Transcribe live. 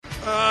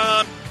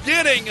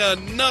Getting a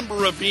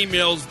number of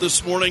emails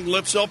this morning.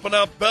 Let's open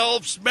up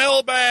Belf's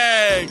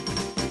mailbag.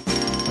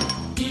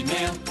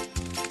 Email.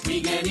 We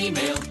get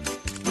email.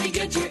 We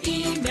get your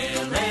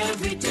email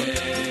every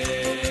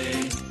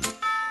day.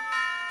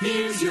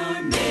 Here's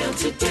your mail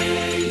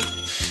today.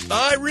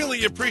 I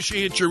really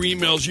appreciate your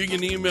emails. You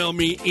can email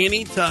me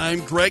anytime.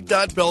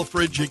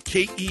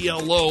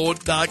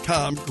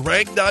 Greg.Belfridge@KELO.com.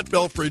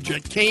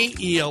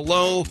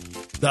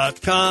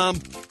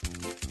 Greg.Belfridge@KELO.com.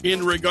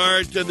 In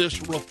regard to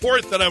this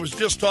report that I was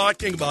just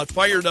talking about,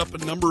 fired up a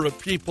number of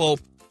people.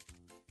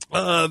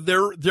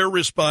 They're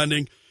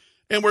responding.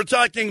 And we're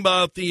talking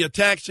about the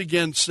attacks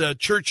against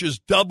churches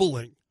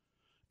doubling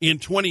in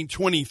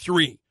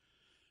 2023.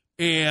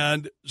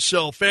 And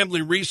so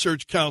Family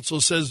Research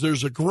Council says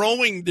there's a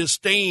growing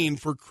disdain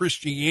for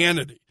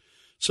Christianity.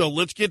 So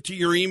let's get to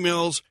your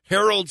emails.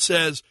 Harold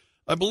says,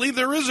 I believe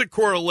there is a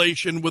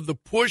correlation with the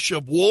push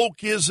of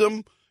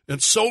wokeism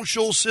and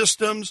social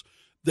systems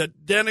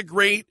that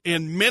denigrate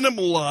and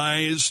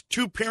minimalize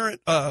two-parent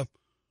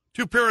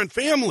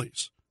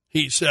families,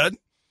 he said.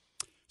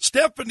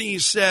 Stephanie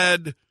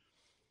said,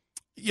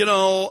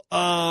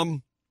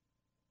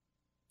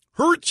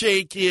 her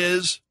take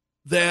is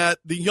that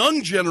the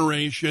young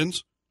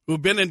generations who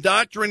have been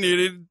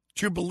indoctrinated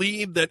to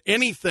believe that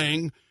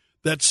anything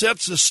that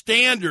sets a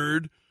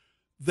standard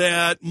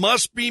that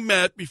must be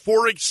met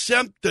before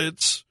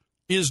acceptance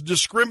is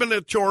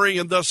discriminatory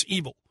and thus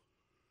evil.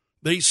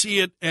 They see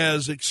it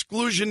as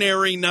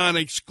exclusionary,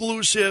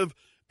 non-exclusive,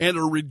 and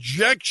a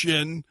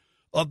rejection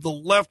of the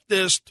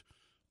leftist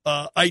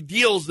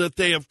ideals that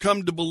they have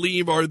come to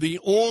believe are the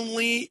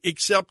only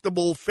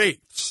acceptable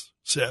faiths,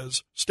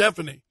 says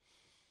Stephanie.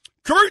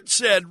 Kurt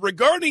said,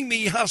 regarding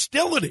the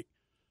hostility,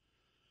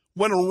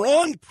 when a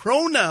wrong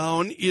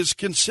pronoun is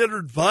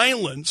considered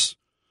violence,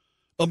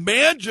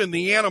 imagine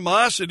the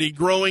animosity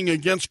growing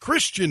against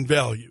Christian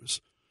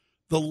values.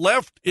 The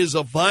left is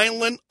a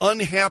violent,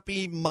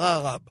 unhappy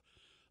mob.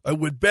 I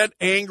would bet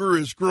anger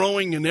is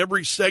growing in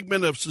every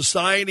segment of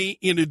society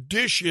in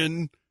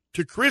addition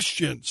to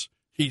Christians,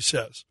 he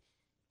says.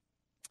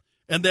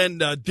 And then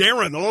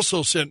Darren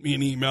also sent me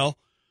an email.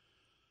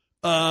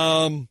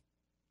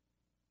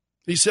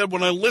 He said,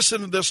 when I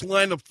listen to this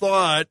line of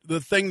thought, the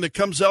thing that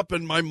comes up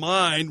in my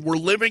mind, we're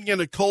living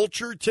in a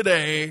culture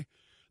today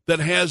that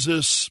has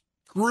a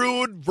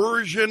screwed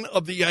version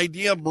of the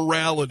idea of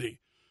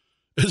morality.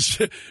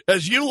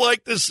 As you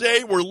like to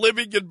say, we're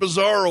living in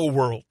bizarro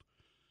world.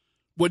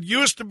 What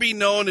used to be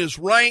known as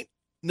right,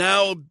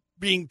 now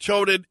being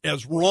touted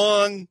as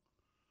wrong.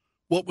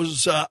 What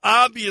was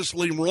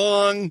obviously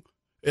wrong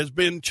has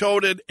been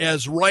touted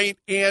as right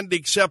and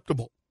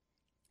acceptable.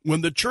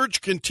 When the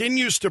church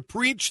continues to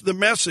preach the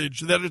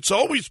message that it's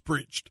always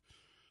preached,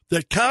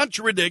 that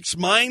contradicts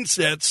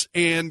mindsets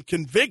and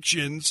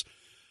convictions,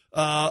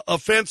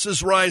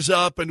 offenses rise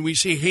up and we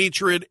see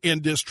hatred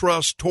and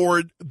distrust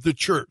toward the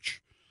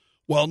church.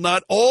 While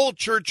not all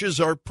churches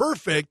are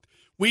perfect,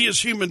 we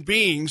as human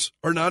beings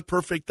are not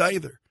perfect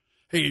either.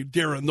 Hey,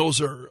 Darren,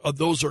 those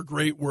are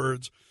great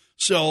words.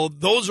 So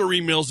those are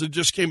emails that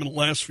just came in the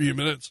last few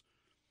minutes.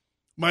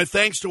 My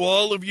thanks to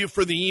all of you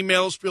for the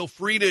emails. Feel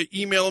free to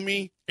email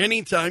me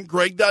anytime,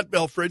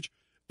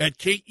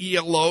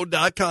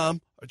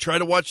 greg.belfridge@KELO.com. I try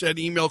to watch that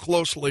email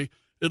closely,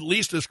 at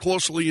least as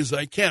closely as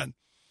I can.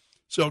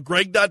 So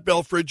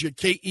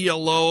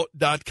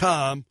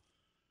greg.belfridge@KELO.com.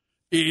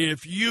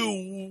 If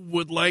you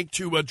would like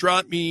to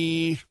drop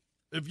me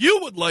an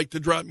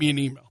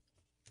email.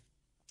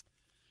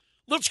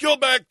 Let's go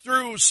back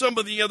through some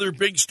of the other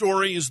big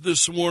stories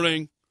this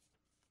morning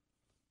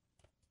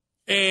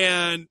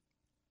and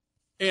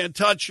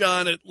touch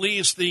on at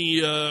least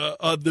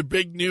the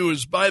big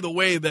news. By the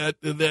way,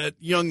 that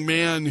young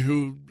man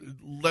who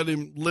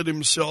lit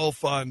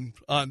himself on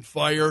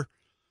fire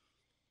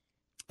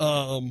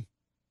and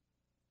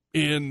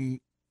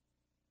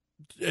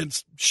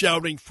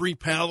shouting "Free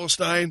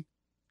Palestine."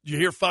 Did you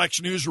hear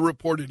Fox News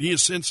reported he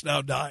has since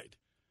now died?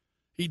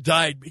 He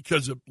died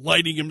because of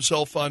lighting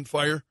himself on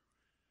fire.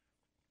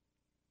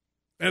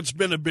 That's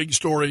been a big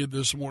story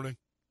this morning.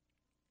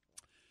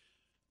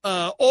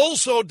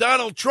 Also,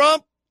 Donald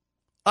Trump,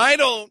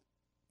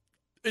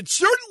 it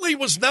certainly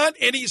was not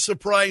any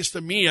surprise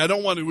to me. I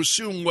don't want to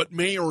assume what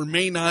may or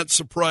may not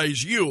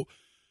surprise you,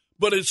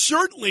 but it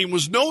certainly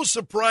was no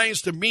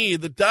surprise to me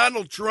that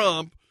Donald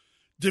Trump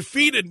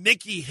defeated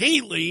Nikki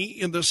Haley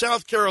in the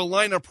South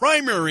Carolina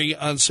primary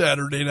on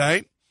Saturday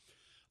night.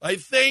 I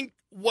think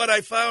what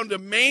I found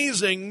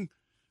amazing,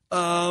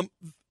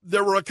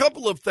 there were a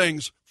couple of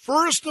things.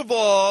 First of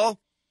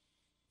all,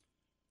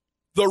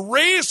 the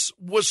race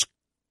was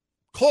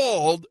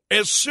called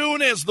as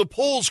soon as the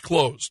polls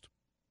closed.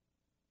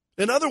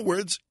 In other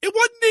words, it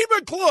wasn't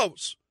even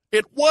close.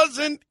 It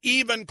wasn't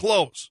even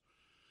close.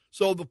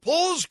 So the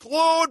polls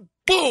closed,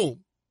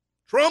 boom.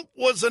 Trump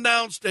was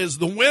announced as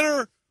the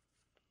winner.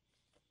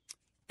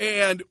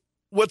 And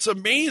what's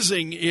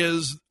amazing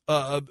is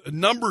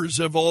numbers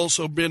have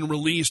also been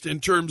released in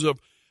terms of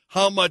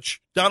how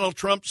much Donald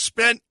Trump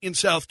spent in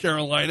South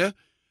Carolina.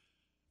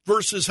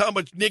 versus how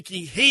much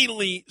Nikki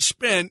Haley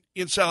spent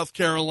in South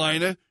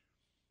Carolina.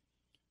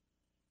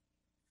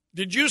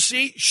 Did you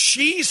see?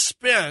 She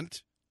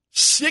spent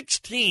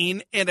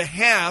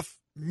 $16.5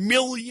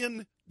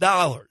 million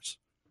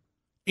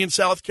in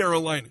South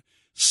Carolina,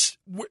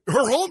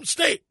 her home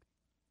state.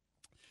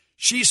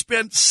 She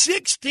spent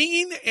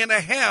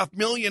 $16.5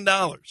 million.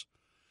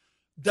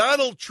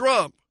 Donald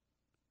Trump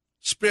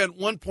spent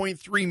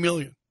 $1.3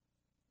 million.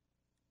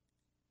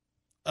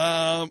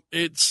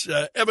 It's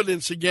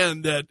evidence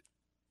again that,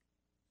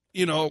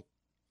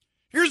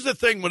 here's the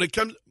thing: when it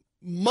comes,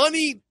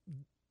 money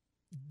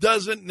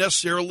doesn't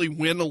necessarily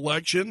win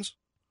elections.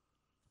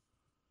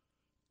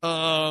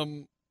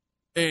 And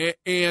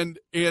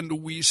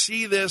we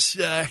see this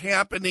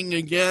happening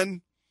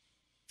again.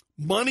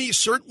 Money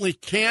certainly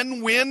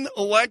can win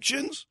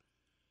elections,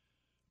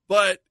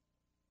 but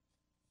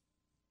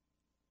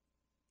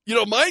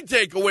my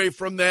takeaway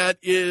from that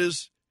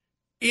is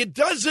it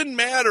doesn't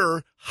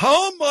matter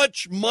how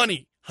much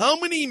money, how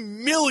many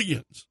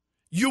millions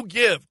you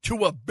give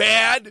to a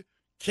bad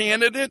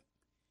candidate,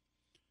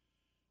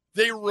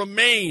 they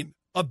remain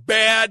a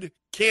bad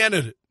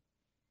candidate.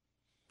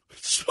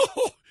 So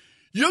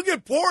you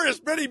can pour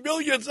as many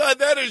millions on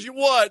that as you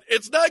want.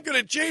 It's not going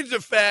to change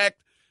the fact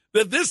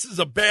that this is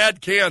a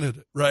bad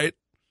candidate, right?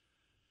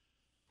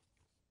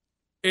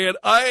 And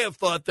I have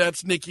thought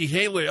that's Nikki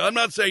Haley. I'm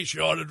not saying she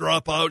ought to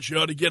drop out. She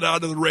ought to get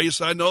out of the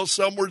race. I know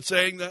some were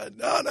saying that.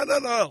 No.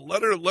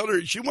 Let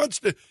her. She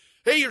wants to.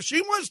 Hey, if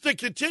she wants to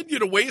continue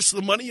to waste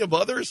the money of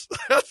others,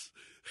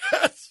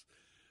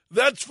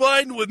 that's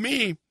fine with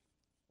me.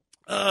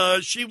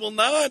 She will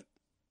not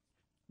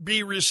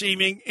be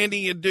receiving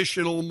any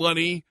additional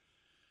money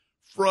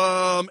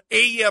from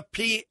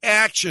AFP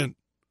Action,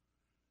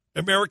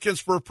 Americans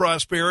for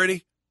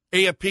Prosperity,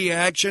 AFP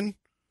Action.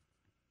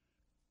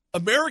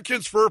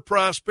 Americans for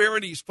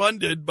Prosperity is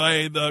funded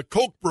by the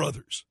Koch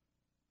brothers.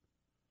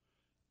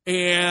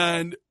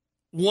 And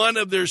one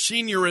of their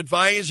senior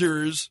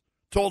advisors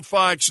told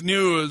Fox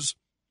News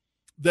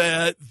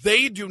that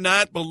they do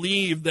not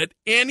believe that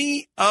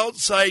any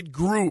outside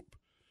group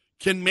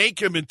can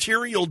make a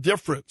material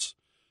difference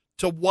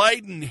to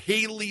widen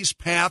Haley's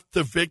path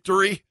to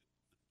victory.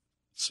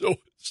 So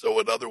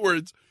in other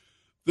words,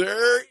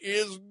 there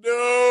is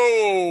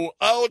no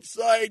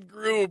outside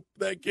group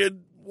that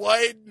can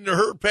widen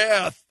her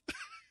path.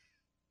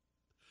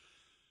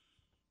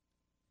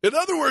 In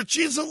other words,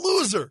 she's a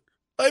loser.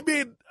 I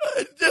mean,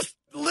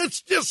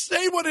 let's just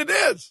say what it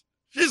is.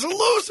 She's a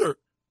loser.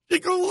 She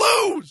can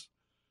lose.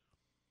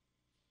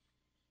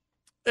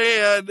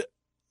 And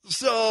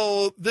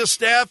so the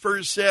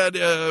staffers said,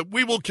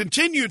 we will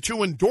continue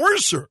to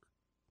endorse her,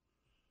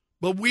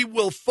 but we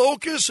will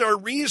focus our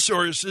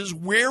resources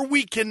where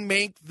we can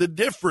make the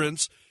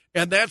difference,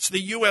 and that's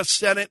the U.S.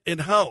 Senate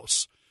and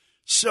House.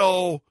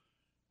 So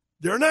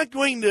they're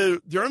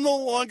no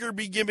longer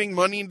be giving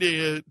money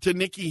to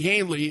Nikki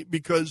Haley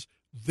because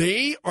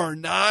they are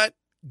not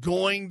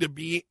going to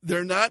be,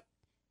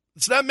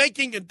 it's not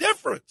making a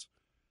difference.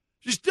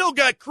 She still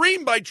got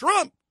creamed by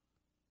Trump.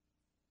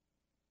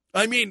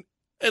 I mean,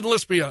 and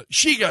let's be honest,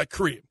 she got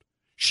creamed.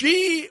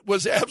 She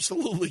was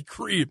absolutely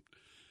creamed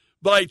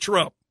by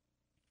Trump.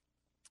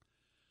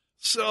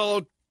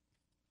 So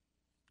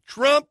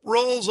Trump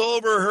rolls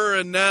over her,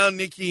 and now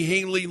Nikki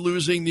Haley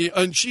losing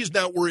and she's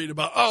not worried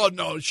about,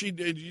 she's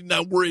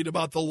not worried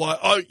about the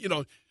law.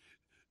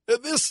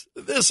 This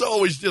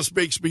always just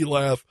makes me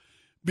laugh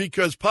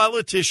because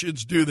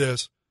politicians do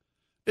this.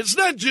 It's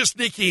not just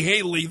Nikki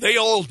Haley. They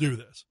all do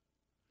this.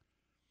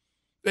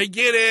 They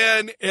get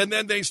in, and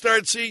then they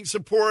start seeing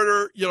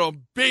supporter,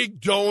 big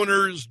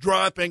donors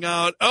dropping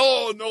out.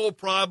 Oh, no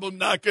problem,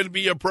 not going to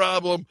be a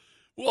problem.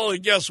 Well,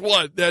 and guess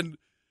what? Then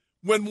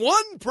when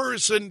one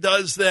person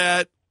does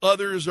that,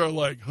 others are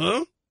like,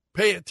 huh?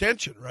 Pay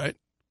attention, right?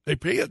 They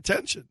pay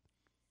attention.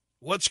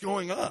 What's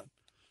going on?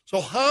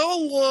 So how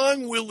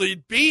long will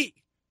it be?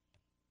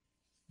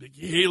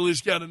 Nikki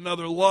Haley's got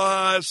another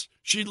loss.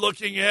 She's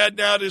looking ahead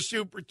now to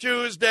Super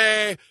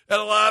Tuesday and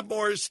a lot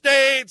more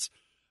states.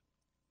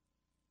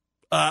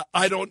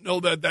 I don't know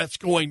that that's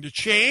going to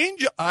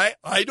change. I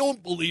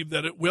don't believe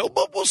that it will,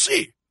 but we'll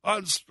see.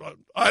 I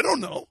don't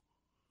know.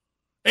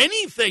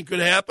 Anything could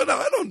happen.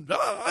 I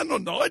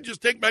don't know. I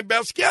just take my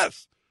best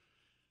guess.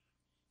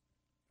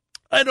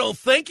 I don't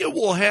think it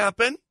will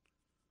happen,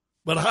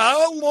 but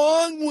how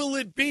long will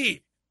it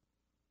be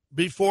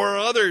before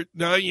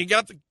now you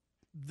got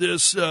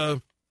this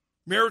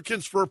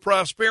Americans for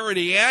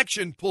Prosperity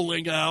Action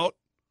pulling out.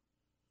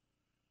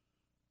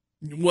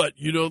 What,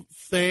 you don't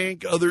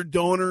think other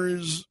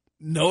donors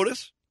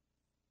notice?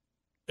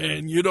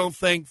 And you don't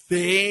think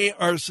they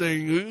are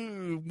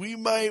saying, we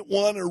might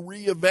want to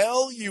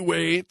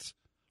reevaluate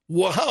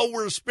how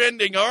we're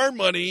spending our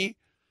money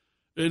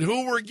and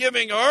who we're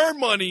giving our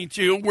money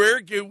to?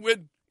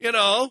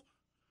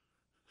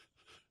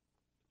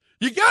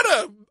 You got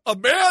to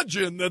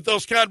imagine that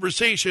those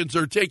conversations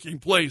are taking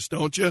place,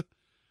 don't you?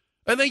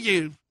 I think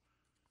you'd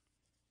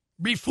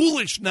be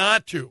foolish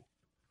not to.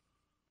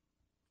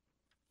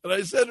 And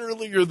I said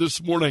earlier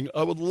this morning,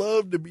 I would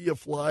love to be a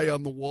fly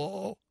on the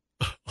wall.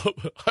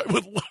 I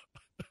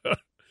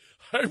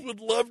would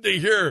love to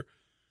hear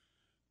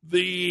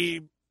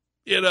the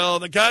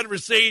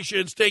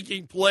conversations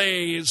taking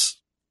place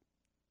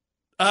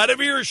out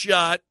of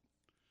earshot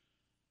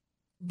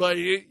by,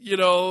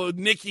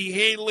 Nikki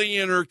Haley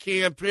and her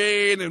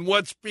campaign and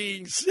what's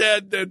being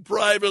said then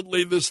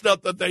privately, the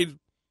stuff that there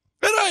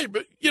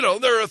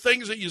are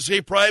things that you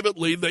say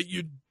privately that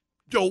you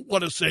don't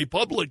want to say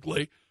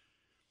publicly.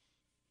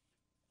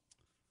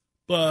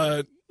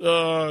 But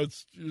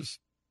it's just,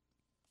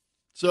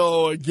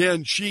 so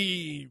again,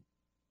 she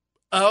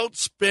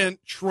outspent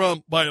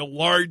Trump by a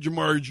large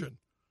margin,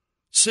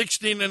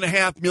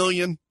 $16.5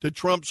 million to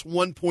Trump's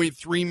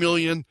 $1.3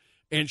 million,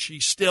 and she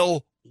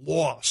still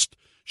lost.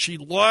 She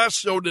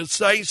lost so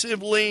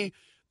decisively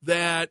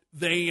that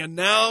they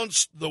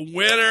announced the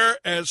winner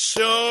as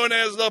soon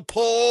as the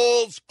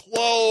polls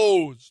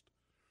closed.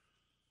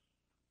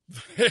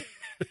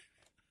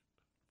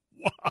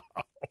 Wow.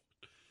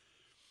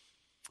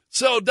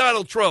 So,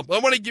 Donald Trump, I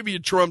want to give you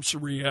Trump's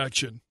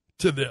reaction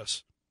to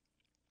this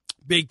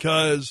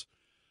because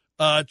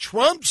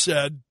Trump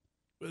said,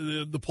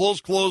 the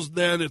polls closed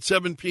then at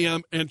 7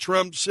 p.m., and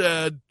Trump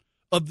said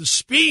of the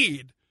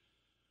speed,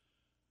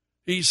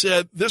 he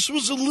said, this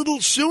was a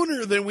little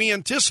sooner than we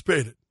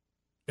anticipated,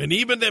 and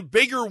even a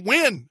bigger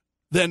win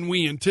than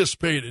we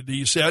anticipated,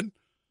 he said.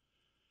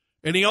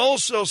 And he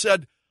also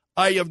said,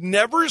 I have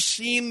never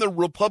seen the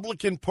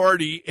Republican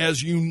Party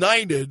as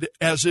united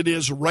as it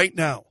is right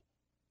now,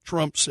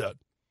 Trump said.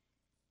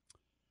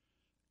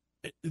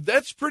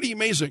 That's pretty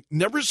amazing.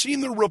 Never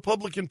seen the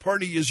Republican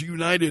Party as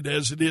united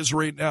as it is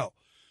right now.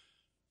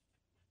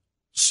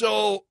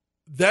 So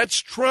that's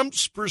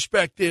Trump's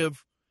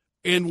perspective,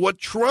 and what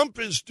Trump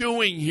is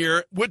doing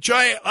here, which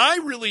I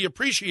really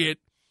appreciate,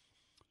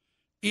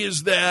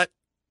 is that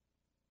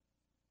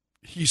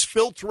he's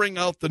filtering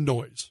out the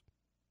noise.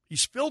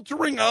 He's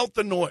filtering out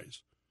the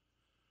noise.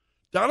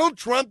 Donald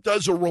Trump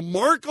does a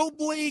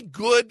remarkably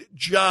good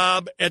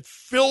job at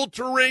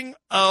filtering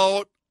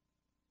out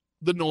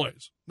the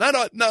noise.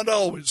 Not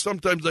always.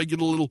 Sometimes I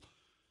get a little,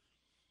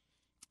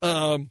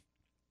 I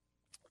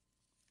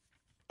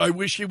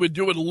wish he would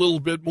do it a little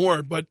bit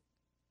more, but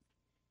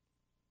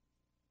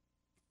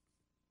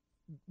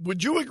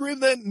would you agree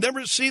that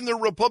never seen the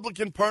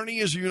Republican Party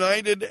as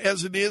united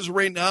as it is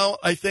right now?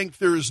 I think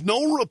there is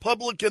no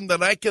Republican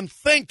that I can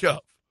think of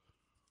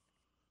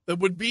that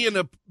would be in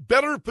a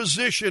better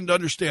position to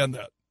understand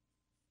that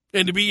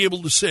and to be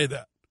able to say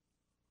that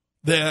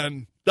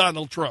than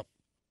Donald Trump.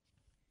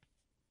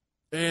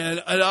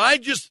 And I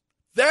just,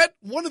 that,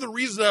 one of the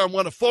reasons I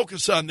want to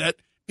focus on that,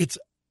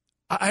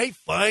 I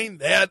find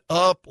that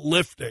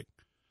uplifting.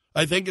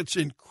 I think it's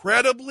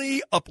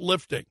incredibly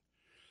uplifting.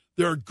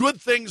 There are good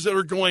things that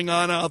are going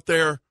on out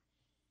there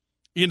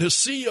in a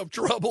sea of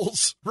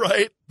troubles,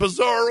 right?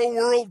 Bizarro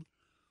world.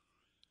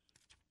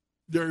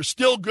 There are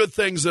still good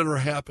things that are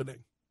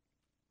happening.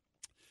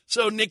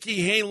 So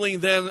Nikki Haley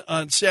then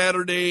on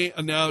Saturday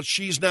announced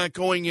she's not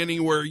going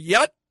anywhere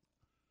yet.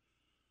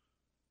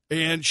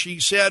 And she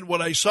said,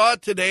 what I saw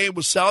today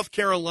was South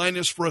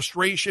Carolina's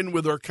frustration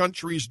with our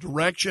country's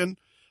direction.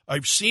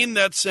 I've seen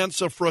that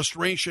sense of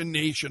frustration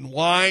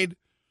nationwide.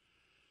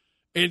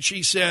 And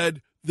she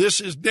said, this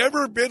has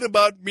never been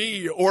about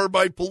me or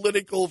my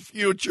political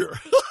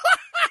future.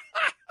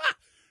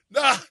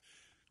 No,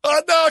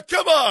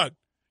 come on.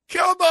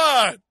 Come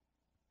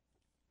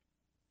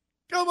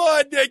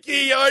on,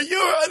 Nikki.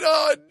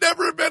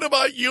 Never been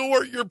about you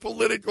or your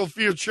political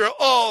future.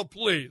 Oh,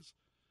 please.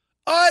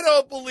 I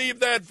don't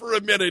believe that for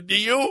a minute. Do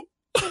you?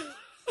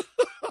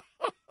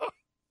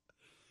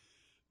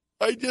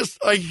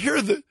 I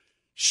hear that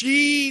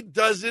she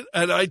doesn't,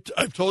 and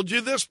I've told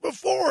you this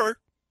before.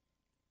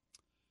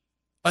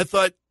 I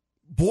thought,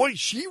 boy,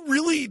 she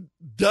really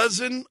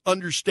doesn't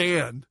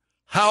understand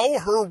how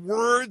her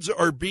words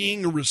are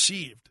being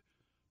received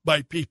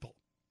by people.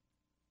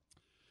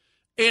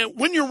 And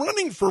when you're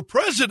running for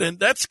president,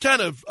 that's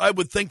kind of, I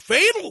would think,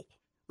 fatal,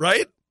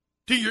 right?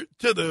 To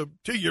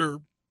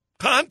your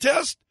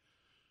contest.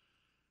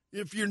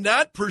 If you're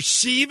not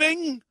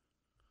perceiving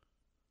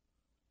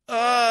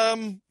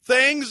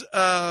things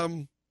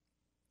and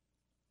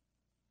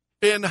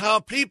how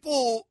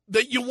people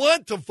that you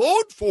want to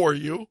vote for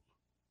you.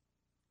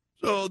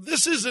 So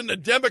this isn't a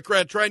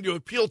Democrat trying to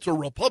appeal to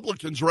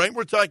Republicans, right?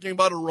 We're talking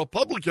about a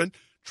Republican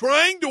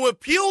trying to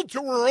appeal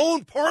to her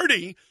own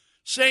party,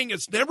 saying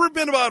it's never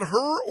been about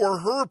her or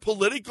her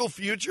political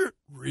future.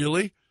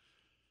 Really?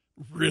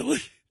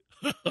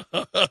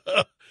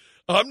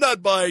 I'm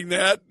not buying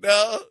that.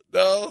 No,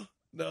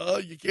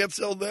 you can't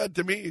sell that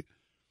to me.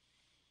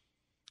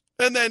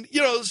 And then,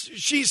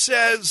 she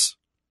says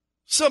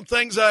some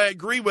things I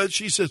agree with.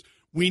 She says,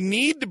 we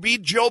need to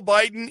beat Joe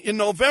Biden in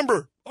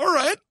November. All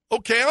right.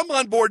 Okay, I'm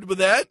on board with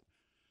that.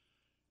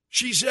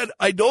 She said,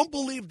 I don't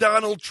believe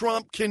Donald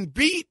Trump can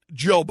beat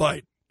Joe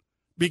Biden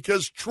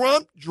because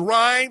Trump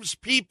drives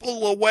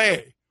people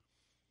away.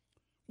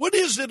 What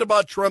is it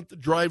about Trump that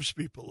drives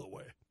people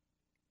away?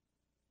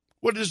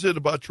 What is it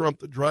about Trump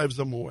that drives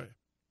them away?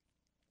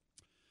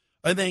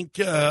 I think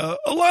a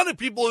lot of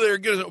people there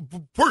get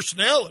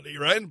personality,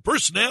 right?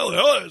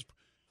 Personality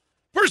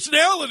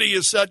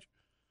is such.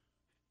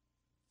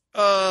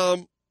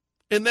 And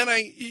then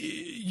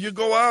you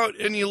go out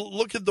and you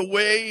look at the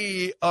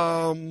way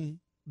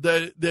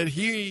that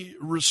he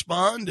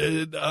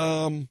responded.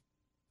 And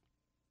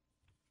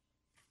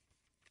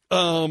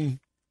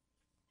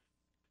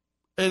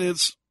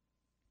it's,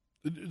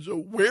 so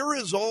where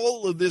is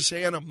all of this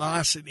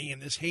animosity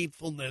and this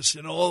hatefulness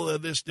and all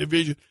of this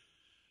division?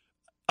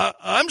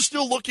 I'm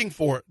still looking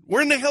for it.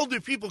 Where in the hell do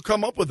people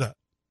come up with that?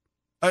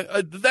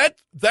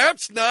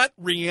 That's not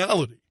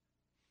reality.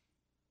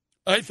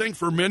 I think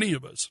for many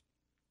of us.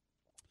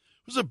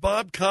 Was it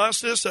Bob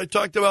Costas? I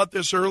talked about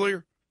this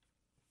earlier.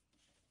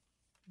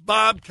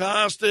 Bob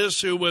Costas,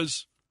 who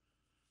was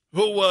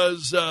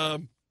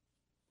on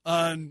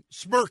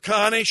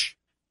Smerconish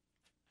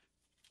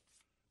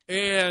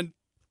and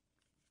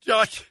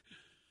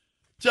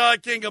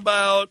talking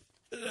about,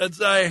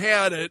 as I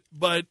had it,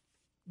 but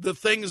the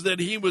things that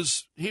he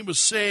was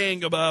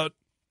saying about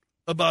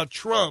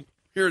Trump.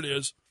 Here it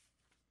is.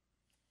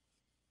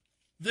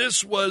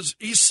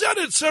 He said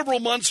it several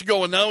months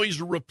ago, and now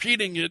he's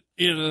repeating it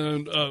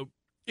in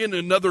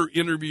another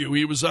interview.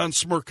 He was on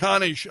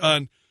Smerconish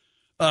on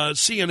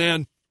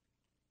CNN,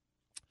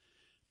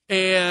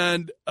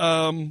 and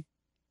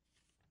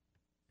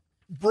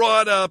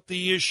brought up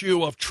the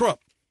issue of Trump.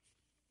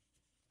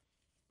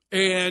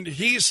 And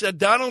he said,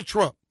 Donald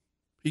Trump,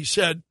 he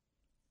said,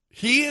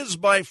 he is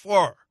by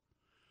far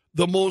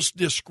the most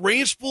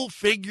disgraceful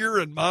figure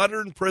in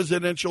modern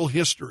presidential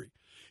history.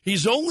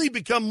 He's only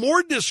become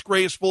more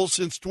disgraceful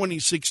since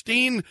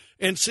 2016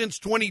 and since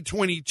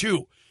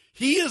 2022.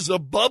 He is a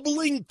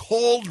bubbling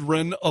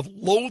cauldron of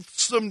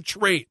loathsome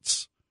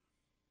traits.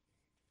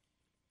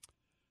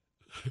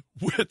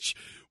 Which,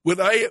 when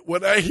I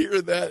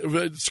hear that,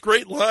 it's a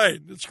great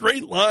line. It's a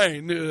great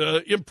line.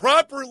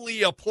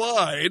 Improperly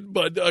applied,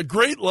 but a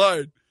great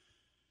line.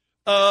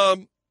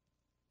 And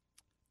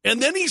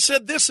then he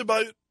said this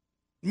about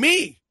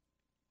me,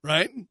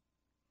 right?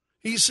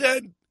 He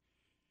said,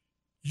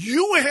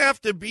 you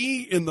have to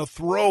be in the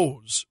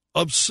throes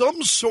of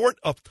some sort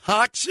of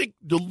toxic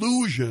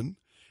delusion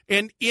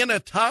and in a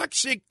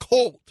toxic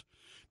cult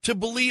to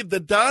believe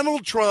that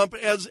Donald Trump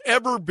has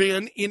ever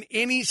been, in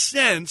any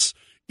sense,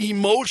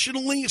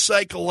 emotionally,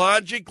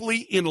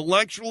 psychologically,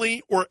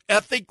 intellectually, or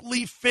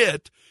ethically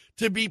fit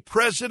to be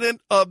president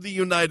of the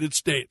United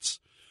States.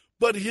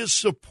 But his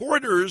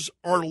supporters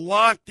are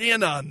locked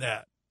in on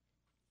that.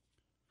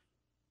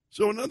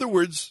 So, in other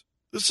words,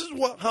 this is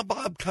how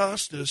Bob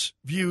Costas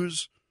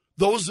views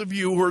those of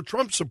you who are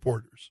Trump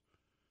supporters.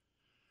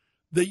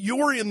 That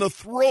you are in the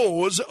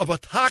throes of a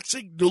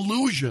toxic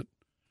delusion.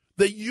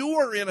 That you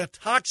are in a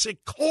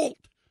toxic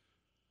cult.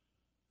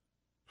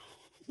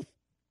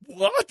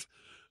 What?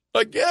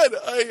 Again,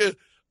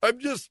 I'm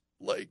just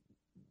like,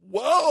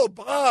 wow,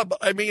 Bob.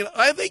 I mean,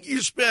 I think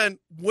you spent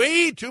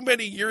way too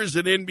many years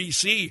at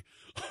NBC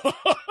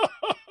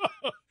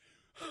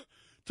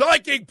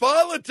talking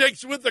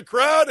politics with the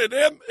crowd at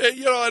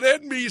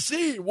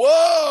NBC.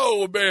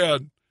 Whoa,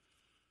 man.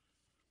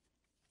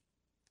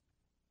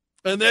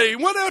 And then he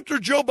went after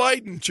Joe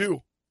Biden,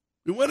 too.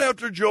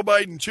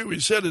 He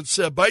said it's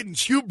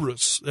Biden's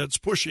hubris that's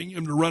pushing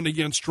him to run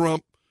against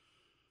Trump.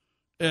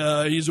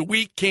 He's a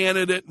weak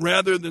candidate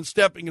rather than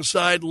stepping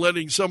aside and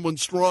letting someone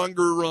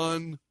stronger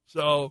run.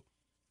 So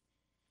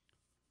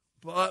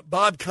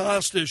Bob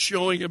Costa is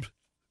showing him.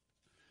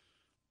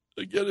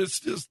 Again, it's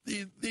just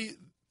the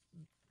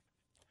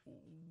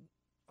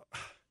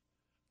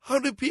how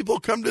do people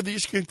come to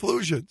these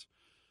conclusions?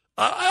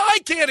 I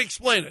can't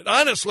explain it.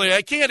 Honestly,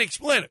 I can't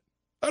explain it.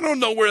 I don't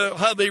know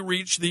how they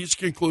reach these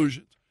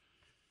conclusions.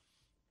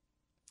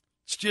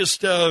 It's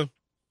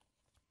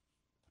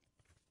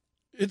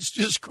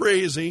just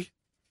crazy,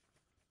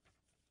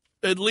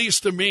 at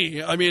least to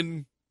me. I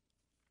mean,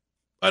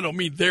 I don't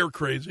mean they're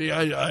crazy.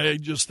 I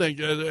just think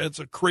it's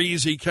a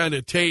crazy kind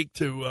of take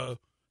to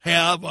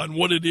have on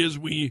what it is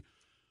we've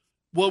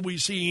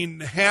seen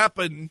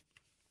happen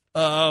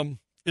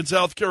in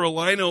South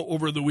Carolina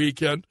over the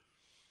weekend.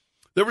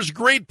 There was a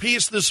great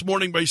piece this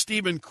morning by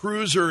Stephen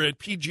Cruiser at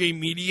PJ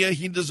Media.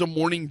 He does a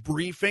morning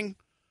briefing,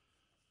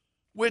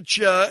 which,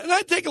 and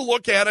I take a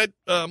look at it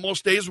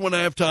most days when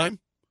I have time.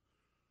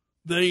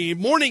 The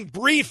morning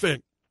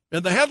briefing,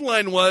 and the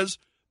headline was,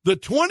 the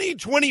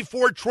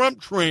 2024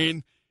 Trump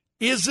train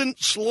isn't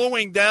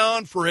slowing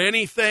down for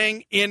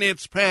anything in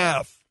its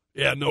path.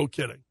 Yeah, no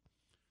kidding.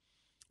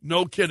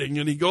 No kidding.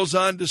 And he goes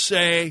on to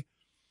say,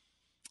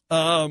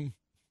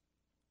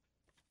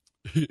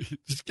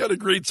 he's got a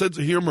great sense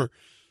of humor.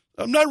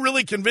 I'm not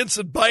really convinced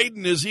that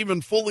Biden is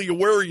even fully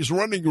aware he's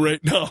running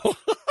right now.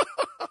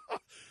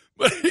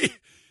 But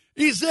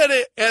he said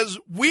it, as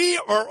we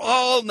are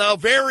all now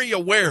very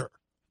aware,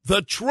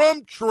 the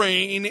Trump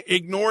train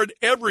ignored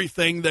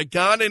everything that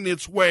got in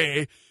its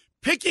way,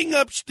 picking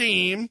up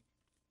steam,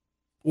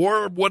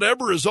 or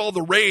whatever is all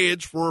the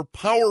rage for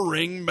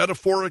powering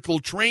metaphorical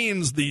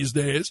trains these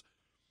days,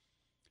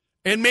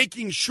 and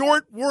making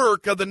short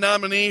work of the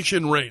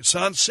nomination race.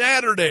 On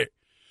Saturday,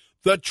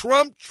 the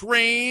Trump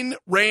train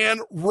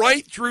ran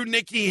right through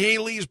Nikki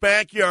Haley's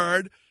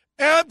backyard,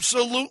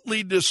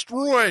 absolutely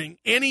destroying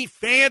any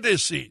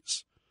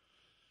fantasies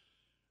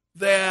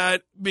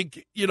that,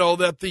 you know,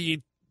 that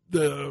the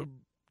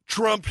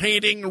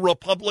Trump-hating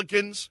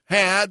Republicans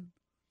had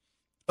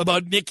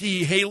about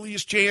Nikki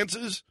Haley's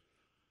chances.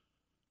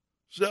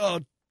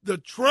 So the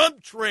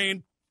Trump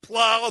train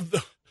plowed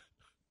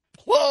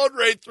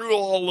right through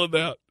all of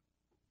that.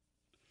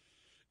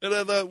 And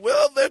I thought,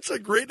 well, that's a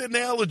great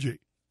analogy.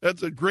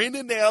 That's a great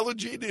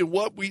analogy to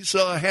what we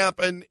saw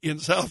happen in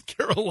South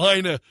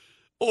Carolina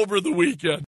over the weekend.